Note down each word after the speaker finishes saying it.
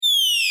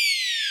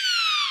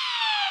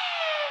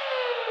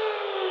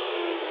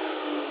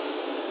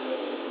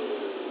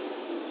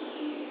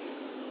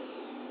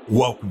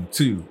Welcome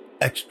to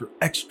Extra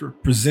Extra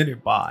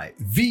presented by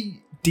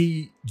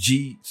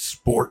VDG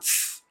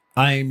Sports.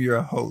 I am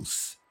your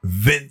host,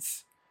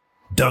 Vince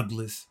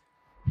Douglas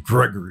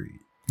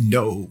Gregory.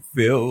 No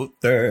filter.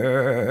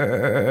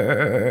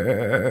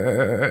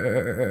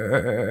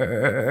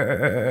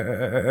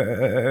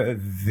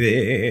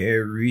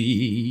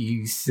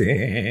 Very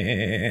censored.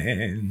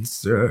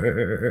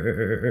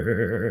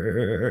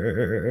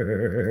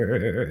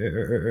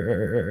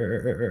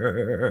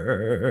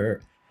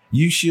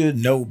 You should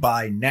know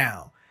by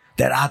now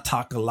that I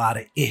talk a lot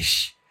of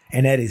ish,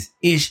 and that is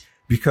ish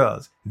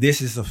because this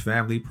is a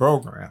family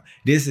program.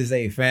 This is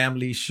a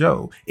family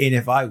show. And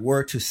if I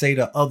were to say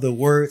the other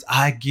words,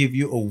 I give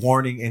you a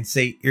warning and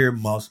say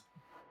earmuffs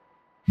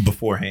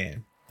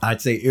beforehand. I'd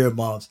say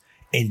earmuffs,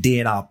 and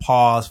then I'll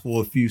pause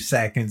for a few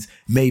seconds,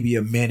 maybe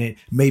a minute,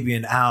 maybe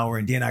an hour,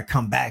 and then I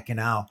come back and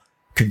I'll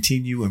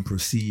continue and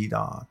proceed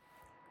on.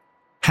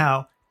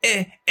 How?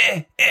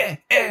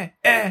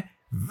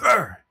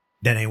 Ver.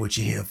 That ain't what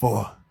you're here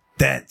for.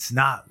 That's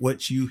not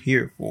what you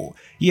here for.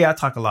 Yeah, I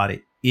talk a lot of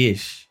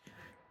ish.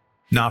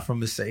 Not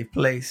from a safe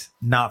place,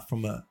 not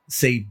from a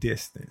safe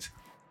distance.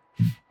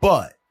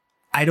 But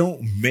I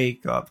don't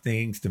make up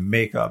things to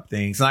make up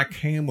things. And I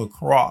came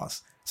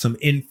across some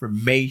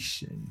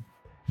information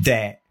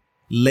that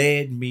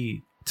led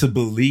me to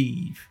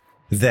believe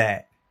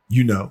that,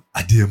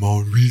 I did my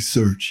own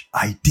research.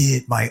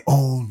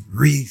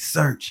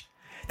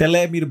 That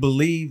led me to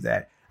believe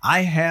that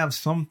I have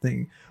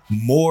something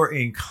more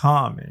in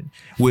common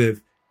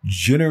with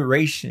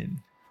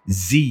Generation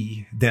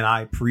Z than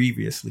I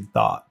previously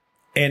thought.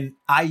 And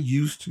I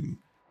used to,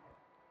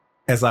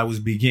 as I was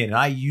beginning,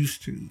 I do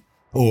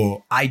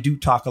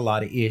talk a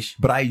lot of ish,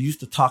 but I used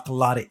to talk a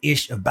lot of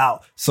ish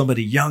about some of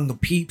the younger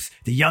peeps,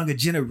 the younger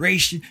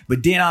generation.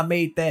 But then I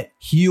made that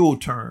heel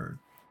turn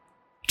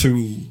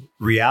to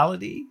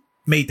reality,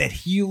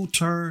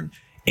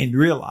 and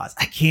realized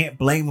I can't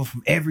blame them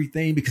from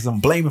everything because I'm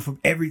blaming from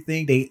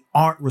everything. They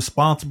aren't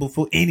responsible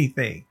for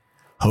anything.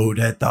 Hold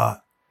that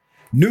thought.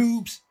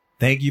 Noobs,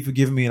 thank you for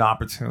giving me an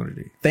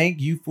opportunity.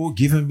 Thank you for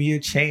giving me a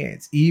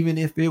chance, even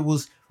if it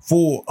was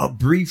for a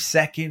brief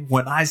second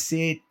when I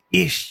said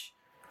ish.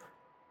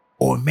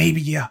 Or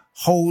maybe you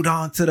hold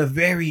on to the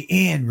very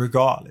end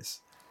regardless.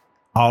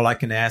 All I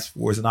can ask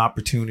for is an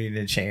opportunity and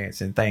a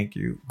chance. And thank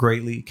you.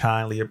 Greatly,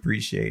 kindly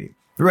appreciate it.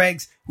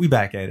 Regs, we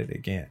back at it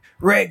again.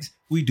 Regs,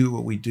 we do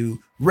what we do.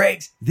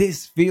 Regs,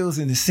 this feels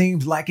and it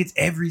seems like it's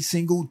every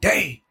single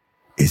day.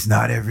 It's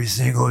not every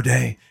single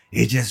day.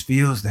 It just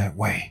feels that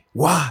way.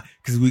 Why?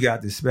 Because we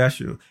got this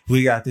special.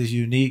 We got this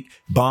unique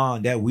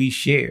bond that we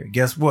share.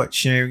 Guess what?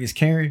 Sharing is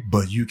caring,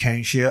 but you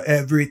can't share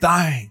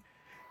everything.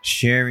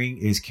 Sharing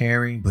is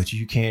caring, but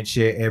you can't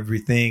share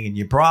everything. And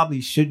you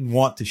probably shouldn't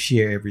want to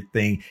share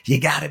everything.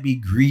 You got to be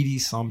greedy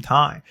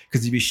sometime.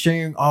 Because if you're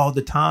sharing all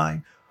the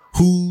time,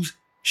 who's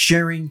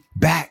sharing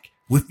back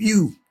with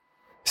you?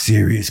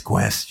 Serious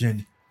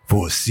question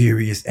for a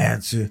serious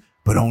answer,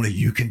 but only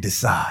you can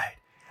decide.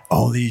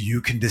 Only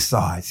you can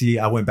decide. See,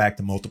 I went back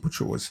to multiple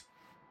choice.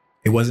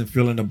 It wasn't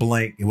fill in the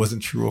blank. It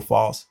wasn't true or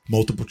false.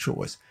 Multiple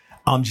choice.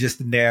 I'm just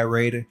the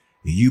narrator.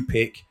 You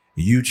pick,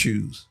 you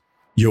choose.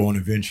 Your own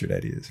adventure,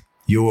 that is.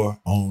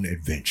 Your own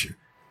adventure.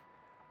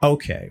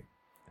 Okay.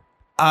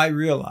 I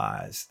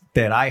realized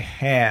that I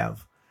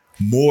have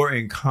more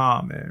in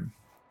common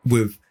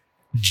with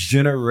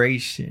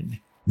Generation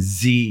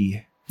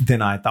Z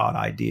than I thought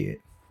I did.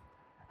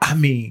 I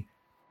mean,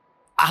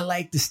 I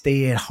like to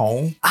stay at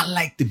home. I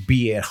like to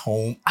be at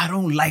home. I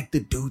don't like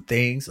to do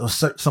things or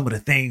some of the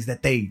things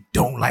that they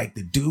don't like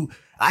to do.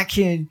 I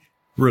can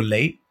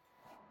relate.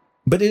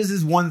 But this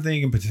is one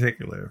thing in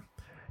particular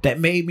that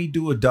made me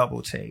do a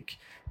double take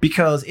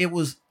because it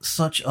was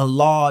such a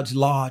large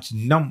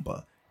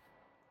number.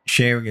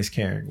 Sharing is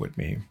caring with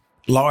me.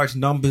 Large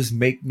numbers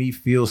make me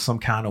feel some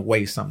kind of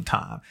way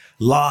sometime.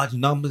 Large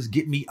numbers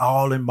get me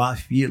all in my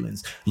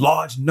feelings.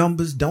 Large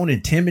numbers don't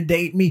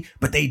intimidate me,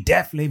 but they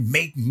definitely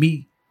make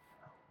me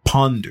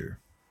ponder.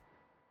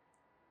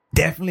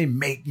 Definitely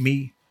make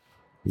me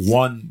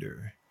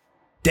wonder.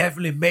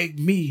 Definitely make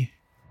me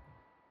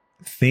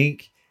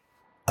think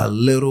a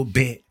little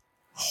bit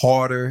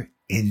harder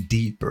and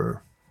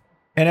deeper.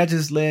 And that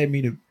just led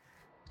me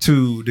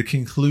to the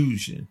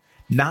conclusion.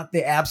 Not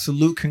the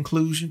absolute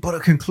conclusion, but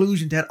a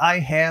conclusion that I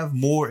have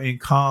more in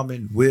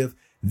common with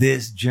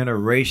this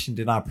generation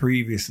than I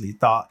previously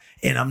thought.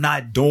 And I'm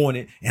not doing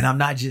it. And I'm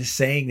not just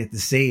saying it to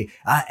say it.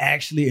 I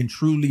actually and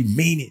truly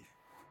mean it.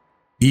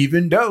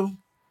 Even though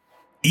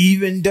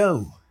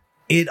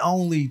it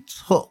only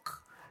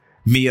took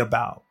me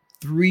about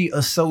 3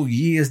 or so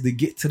years to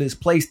get to this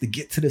place, to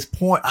get to this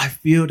point, I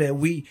feel that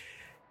we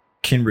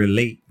can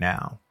relate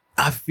now.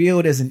 I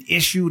feel there's an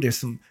issue. There's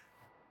some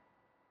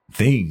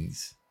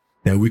things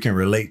that we can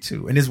relate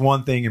to. And there's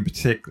one thing in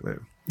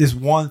particular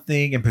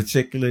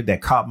that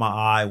caught my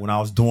eye when I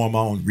was doing my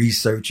own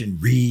research and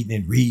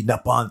reading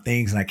up on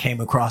things. And I came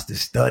across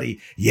this study.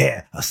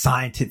 Yeah, a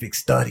scientific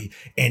study.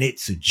 And it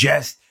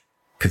suggests,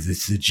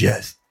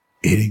 it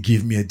didn't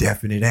give me a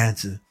definite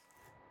answer.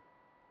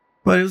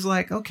 But it was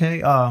like,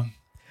 okay,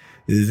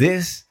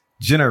 this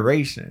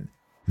generation,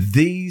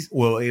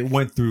 it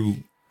went through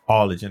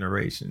all the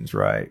generations,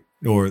 right?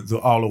 Or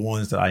all the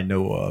ones that I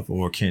know of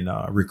or can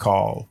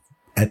recall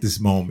at this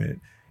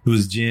moment. It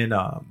was Generation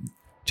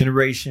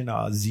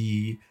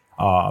Z,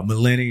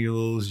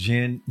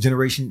 Millennials,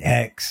 Generation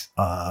X,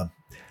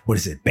 what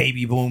is it,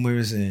 Baby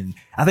Boomers. And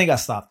I think I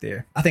stopped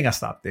there.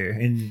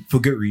 And for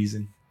good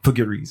reason.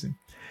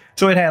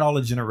 So it had all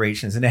the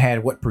generations, and it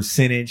had what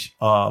percentage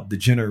of the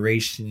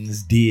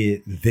generations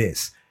did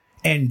this.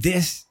 And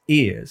this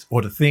is,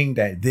 or the thing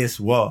that this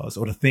was,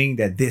 or the thing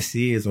that this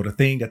is, or the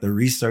thing that the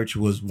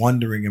researcher was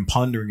wondering and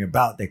pondering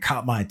about that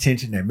caught my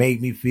attention, that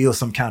made me feel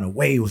some kind of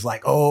way. It was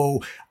like,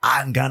 oh,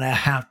 I'm gonna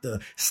have to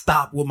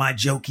stop with my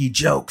jokey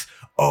jokes.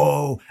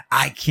 Oh,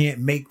 I can't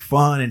make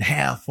fun and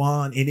have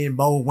fun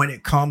anymore when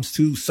it comes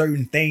to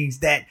certain things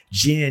that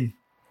generation,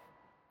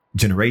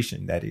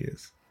 that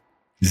is,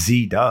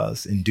 Z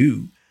does and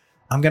do.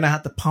 I'm gonna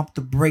have to pump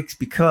the brakes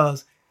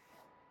because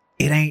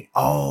it ain't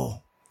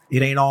all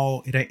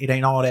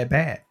that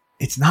bad.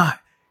 It's not.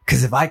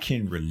 Because if I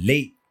can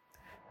relate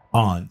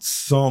in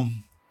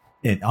some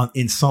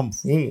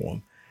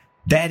form,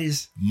 that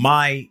is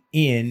my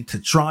end to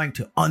trying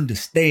to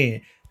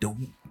understand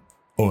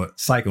or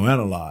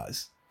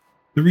psychoanalyze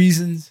the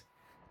reasons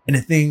and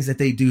the things that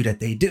they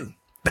do.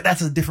 But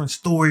that's a different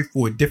story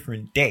for a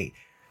different day.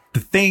 The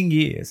thing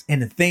is,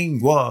 and the thing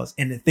was,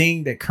 and the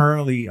thing that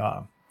currently,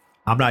 I'm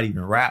not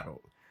even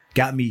rattled,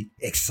 got me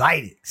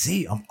excited.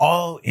 See, I'm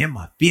all in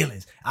my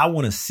feelings. I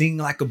want to sing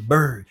like a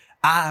bird.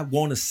 I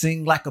want to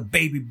sing like a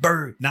baby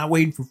bird, not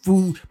waiting for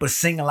food, but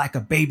singing like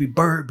a baby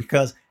bird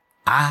because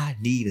I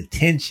need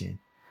attention.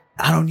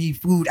 I don't need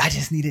food. I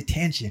just need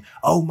attention.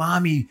 Oh,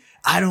 mommy,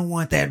 I don't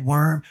want that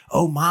worm.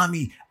 Oh,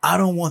 mommy, I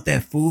don't want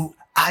that food.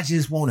 I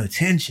just want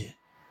attention.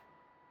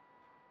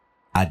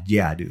 I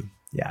do.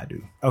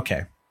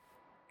 Okay.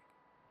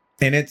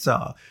 And it's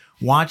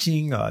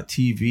watching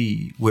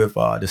TV with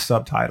the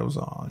subtitles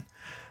on.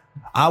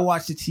 I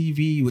watch the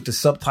TV with the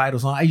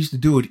subtitles on. I used to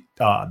do it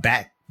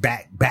back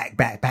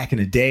in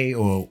the day,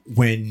 or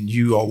when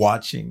you are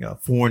watching a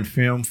foreign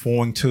film,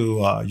 foreign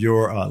to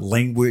your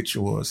language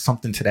or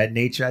something to that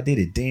nature. I did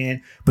it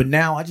then, but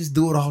now I just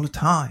do it all the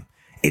time.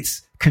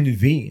 It's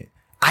convenient.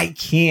 I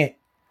can't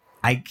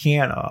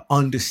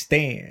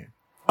understand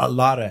a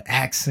lot of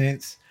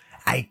accents.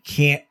 I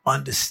can't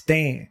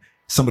understand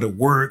some of the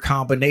word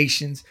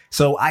combinations.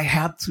 So I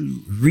have to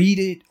read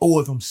it,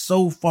 or if I'm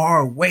so far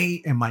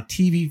away and my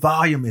TV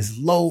volume is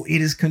low, it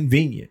is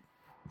convenient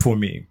for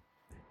me.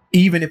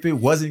 Even if it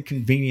wasn't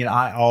convenient,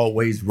 I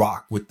always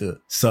rock with the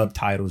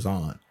subtitles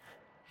on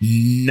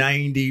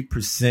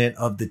 90%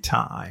 of the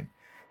time.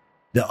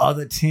 The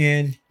other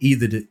 10,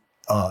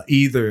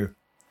 either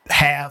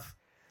half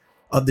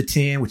of the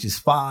 10, which is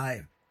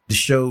 5, the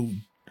show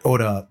or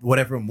the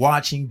whatever I'm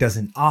watching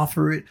doesn't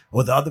offer it,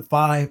 or the other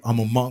 5, I'm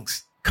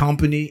amongst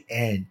company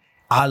and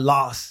I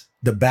lost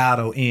the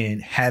battle in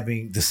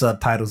having the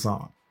subtitles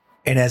on.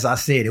 And as I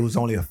said, it was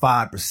only a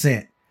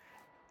 5%.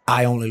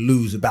 I only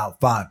lose about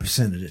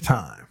 5% of the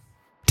time.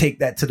 Take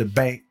that to the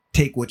bank.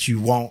 Take what you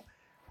want.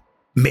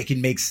 Make it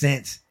make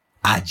sense.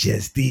 I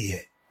just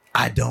did.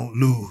 I don't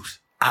lose.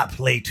 I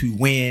play to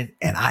win,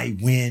 and I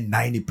win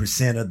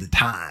 90% of the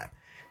time.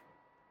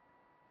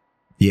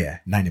 Yeah,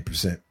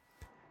 90%.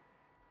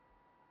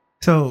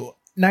 So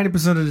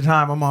 90% of the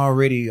time, I'm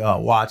already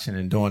watching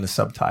and doing the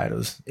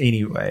subtitles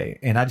anyway.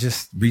 And I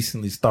just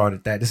recently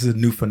started that. This is a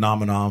new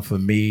phenomenon for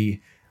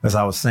me. As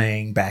I was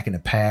saying, back in the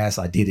past,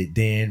 I did it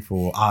then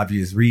for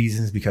obvious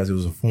reasons because it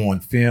was a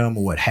foreign film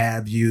or what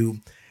have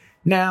you.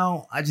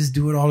 Now, I just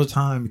do it all the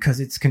time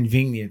because it's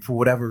convenient for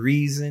whatever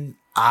reason.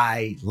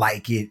 I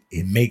like it.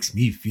 It makes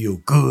me feel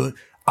good.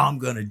 I'm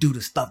going to do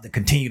the stuff that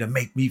continue to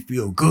make me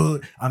feel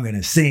good. I'm going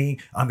to sing.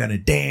 I'm going to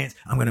dance.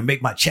 I'm going to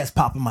make my chest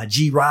pop in my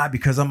G-Ride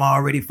because I'm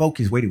already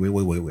focused. Wait.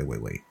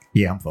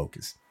 Yeah, I'm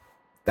focused.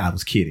 I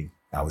was kidding.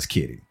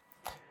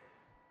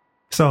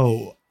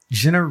 So,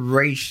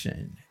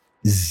 Generation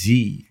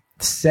Z,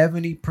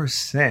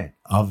 70%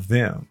 of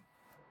them.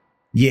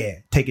 Yeah,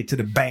 take it to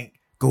the bank.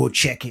 Go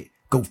check it.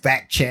 Go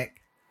fact check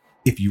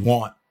if you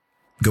want.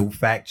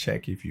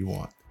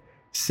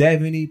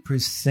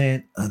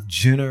 70% of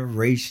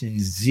Generation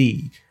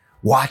Z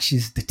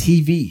watches the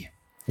TV,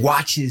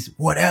 watches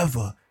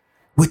whatever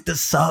with the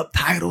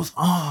subtitles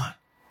on.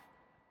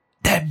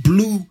 That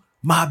blew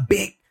my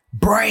big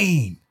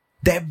brain.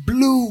 Because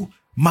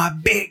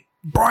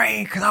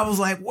I was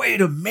like,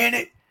 wait a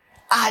minute.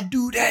 I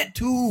do that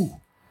too.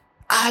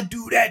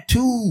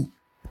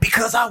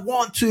 Because I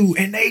want to.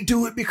 And they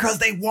do it because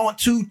they want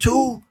to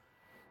too.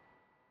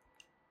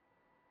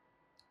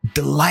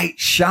 The light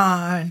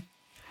shine.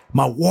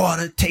 My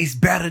water tastes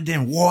better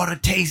than water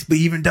tastes, but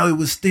even though it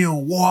was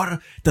still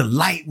water, the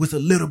light was a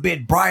little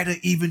bit brighter,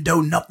 even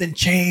though nothing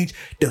changed.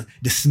 The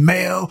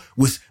smell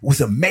was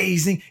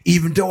amazing.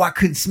 Even though I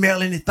couldn't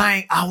smell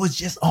anything, I was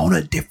just on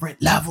a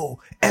different level.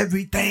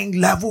 Everything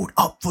leveled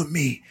up for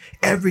me.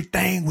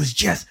 Everything was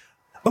just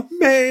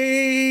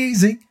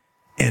amazing.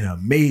 And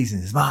amazing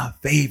is my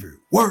favorite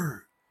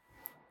word.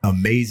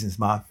 Amazing is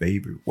my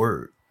favorite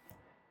word.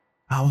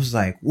 I was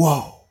like,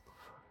 whoa,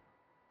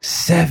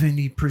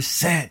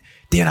 70%.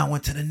 Then I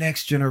went to the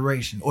next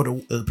generation or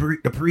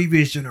the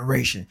previous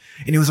generation,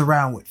 and it was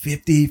around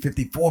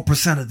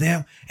 54% of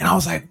them. And I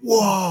was like,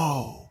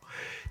 whoa.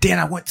 Then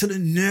I went to the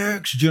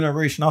next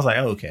generation. I was like,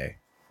 okay,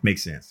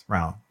 makes sense,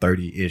 around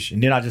 30-ish.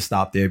 And then I just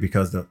stopped there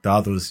because the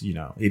others,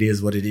 it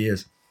is what it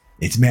is.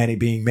 It's Manny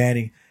being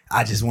Manny.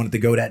 I just wanted to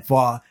go that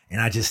far,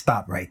 and I just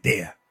stopped right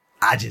there.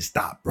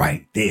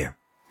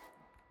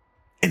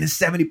 And the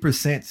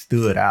 70%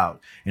 stood out.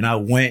 And I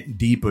went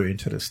deeper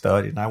into the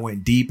study, and I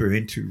went deeper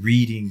into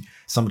reading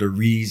some of the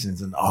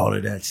reasons and all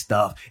of that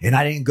stuff. And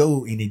I didn't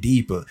go any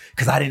deeper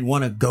because I didn't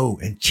want to go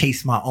and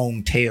chase my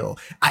own tail.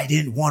 I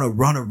didn't want to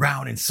run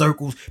around in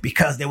circles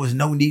because there was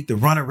no need to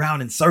run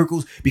around in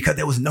circles, because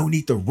there was no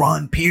need to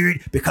run,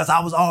 period, because I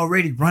was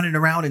already running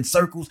around in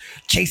circles,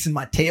 chasing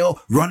my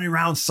tail, running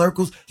around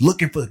circles,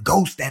 looking for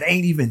ghosts that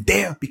ain't even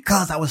there,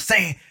 because I was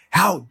saying,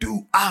 how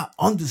do I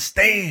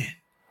understand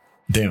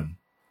them?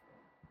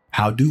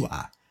 How do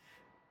I?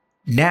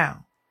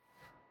 Now,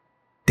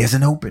 there's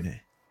an opening.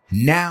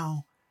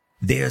 Now,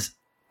 there's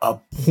a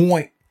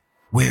point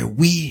where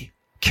we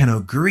can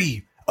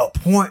agree, a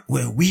point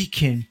where we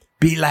can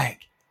be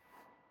like,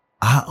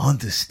 I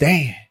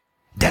understand.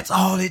 That's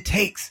all it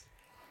takes.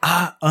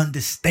 I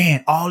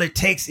understand. All it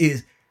takes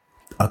is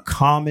a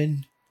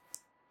common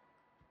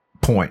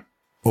point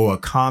or a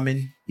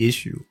common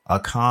issue, a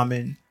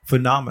common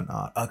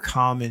phenomenon, a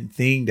common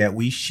thing that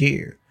we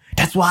share.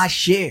 That's why I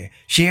share.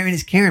 Sharing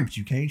is caring, but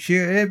you can't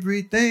share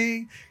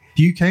everything.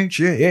 You can't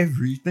share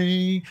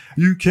everything.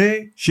 You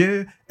can't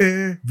share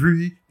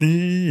everything.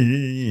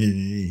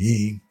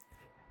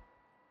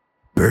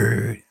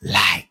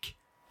 Bird-like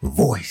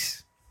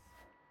voice.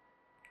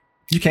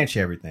 You can't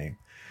share everything.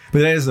 But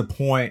there's a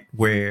point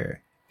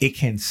where it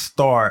can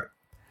start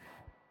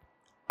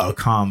a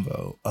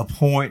convo, a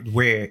point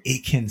where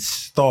it can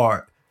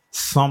start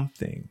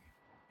something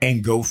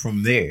and go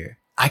from there.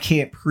 I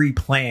can't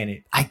pre-plan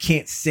it. I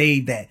can't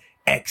say that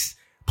X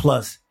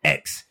plus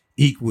X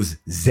equals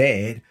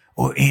Z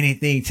or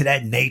anything to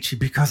that nature,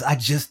 because I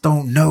just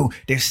don't know.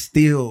 There's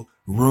still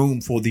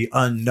room for the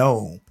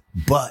unknown.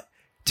 But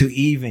to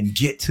even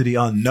get to the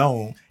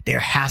unknown, there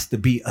has to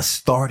be a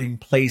starting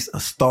place, a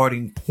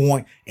starting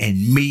point.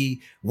 And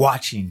me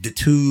watching the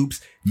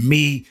tubes,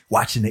 me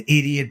watching the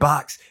idiot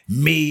box,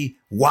 me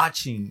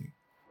watching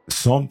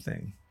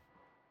something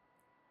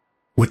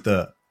with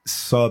the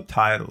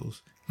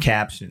subtitles,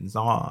 captions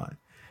on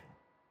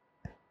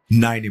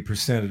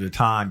 90% of the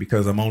time,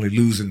 because I'm only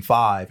losing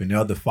 5 and the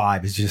other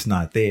 5 is just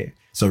not there.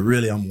 So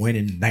really, I'm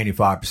winning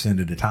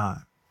 95% of the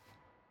time.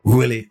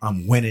 Really,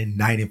 I'm winning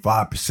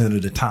 95%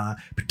 of the time.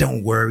 But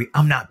don't worry,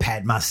 I'm not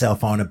patting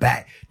myself on the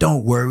back.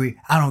 Don't worry,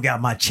 I don't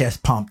got my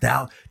chest pumped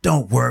out.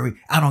 Don't worry,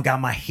 I don't got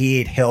my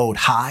head held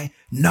high.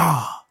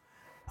 Nah,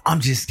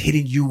 I'm just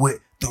hitting you with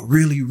the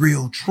really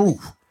real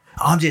truth.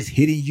 I'm just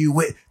hitting you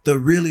with the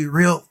really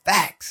real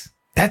facts.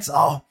 That's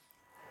all.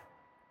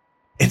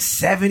 And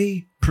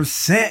 70%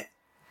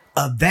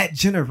 of that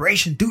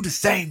generation do the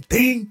same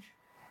thing.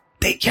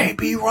 They can't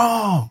be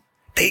wrong.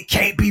 They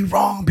can't be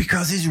wrong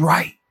because it's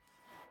right.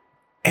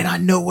 And I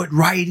know what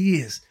right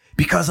is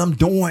because I'm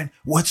doing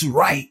what's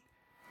right.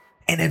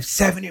 And if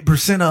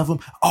 70% of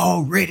them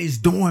already is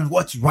doing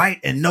what's right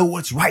and know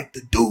what's right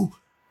to do,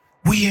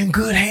 we in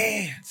good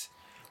hands.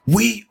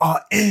 We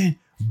are in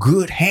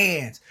good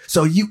hands.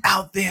 So you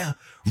out there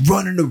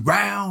running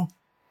around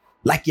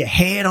like your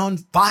head on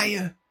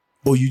fire,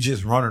 or you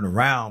just running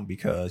around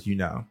because, you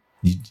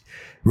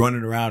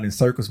running around in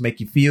circles make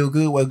you feel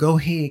good. Well, go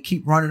ahead.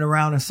 Keep running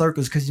around in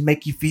circles because you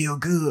make you feel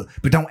good.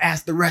 But don't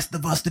ask the rest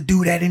of us to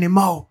do that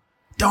anymore.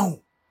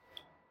 Don't.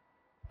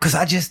 Because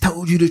I just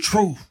told you the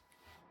truth.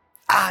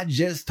 I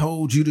just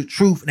told you the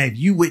truth. And if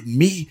you with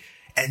me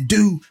and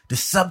do the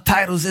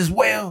subtitles as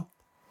well,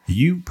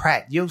 you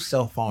pat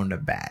yourself on the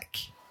back.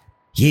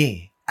 Yeah,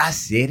 I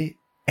said it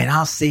and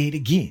I'll say it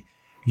again.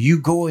 You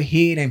go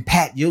ahead and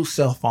pat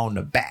yourself on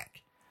the back.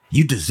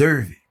 You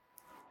deserve it.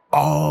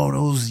 All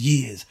those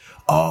years,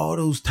 all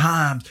those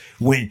times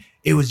when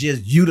it was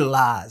just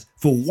utilized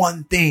for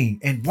one thing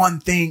and one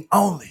thing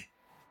only,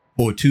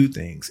 or two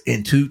things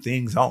and two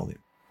things only.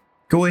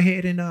 Go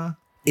ahead and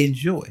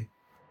enjoy.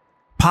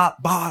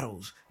 Pop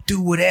bottles.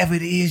 Do whatever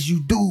it is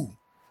you do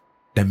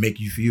that make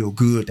you feel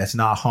good. That's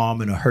not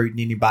harming or hurting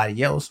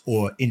anybody else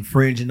or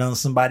infringing on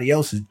somebody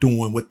else is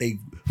doing what they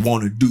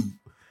want to do.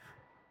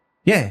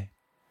 Yeah.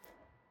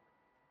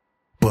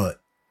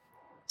 But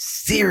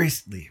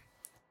seriously,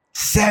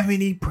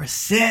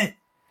 70%,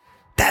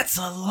 that's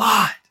a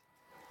lot.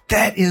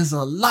 That is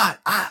a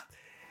lot.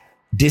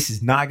 This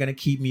is not going to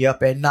keep me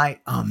up at night.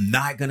 I'm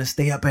not going to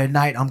stay up at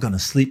night. I'm going to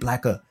sleep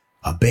like a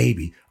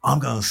baby. I'm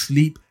going to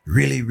sleep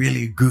really,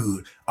 really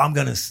good. I'm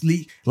going to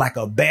sleep like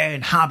a bear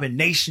in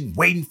hibernation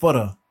waiting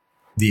for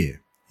yeah,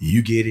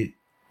 you get it.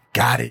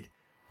 Got it.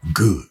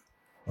 Good.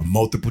 A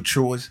multiple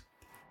choice.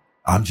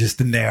 I'm just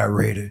the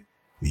narrator.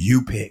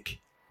 You pick.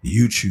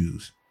 You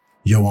choose.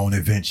 Your own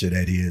adventure,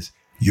 that is.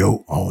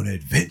 Your own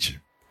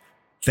adventure.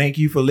 Thank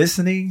you for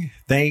listening.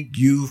 Thank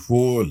you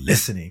for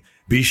listening.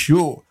 Be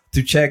sure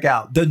to check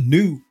out the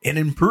new and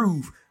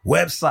improved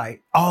website.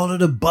 All of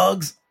the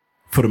bugs,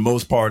 for the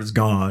most part, is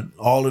gone.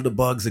 All of the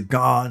bugs are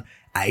gone.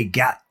 I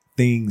got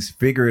things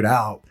figured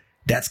out.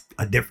 That's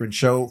a different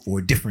show for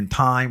a different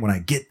time when I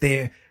get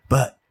there.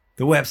 But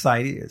the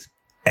website is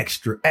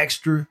extra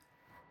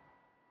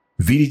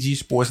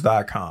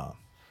VDGsports.com.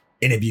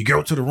 And if you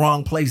go to the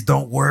wrong place,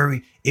 don't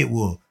worry. It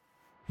will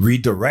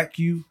redirect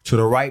you to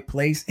the right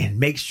place, and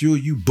make sure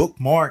you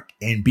bookmark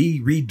and be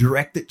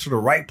redirected to the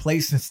right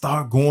place and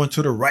start going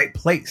to the right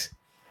place.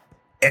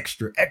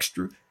 Extra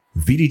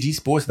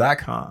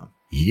VDGsports.com.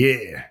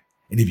 Yeah.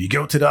 And if you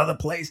go to the other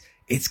place,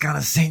 it's going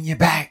to send you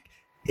back.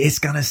 It's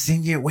going to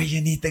send you where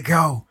you need to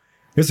go.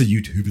 There's a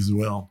YouTube as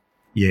well.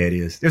 Yeah, it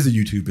is. There's a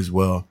YouTube as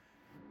well.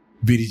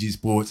 VDG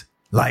Sports.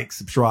 Like,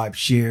 subscribe,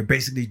 share,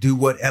 basically do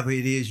whatever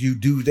it is you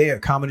do there.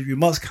 Comment if you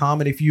must,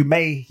 comment if you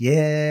may.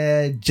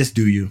 Yeah, just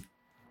do you.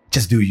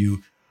 Just do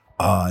you.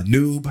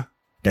 Noob,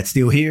 that's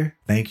still here.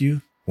 Thank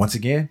you. Once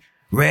again,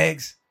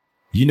 Regs,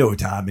 you know what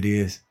time it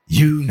is.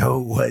 You know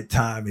what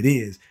time it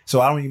is.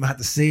 So I don't even have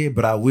to say it,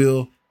 but I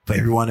will for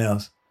everyone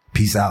else.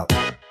 Peace out.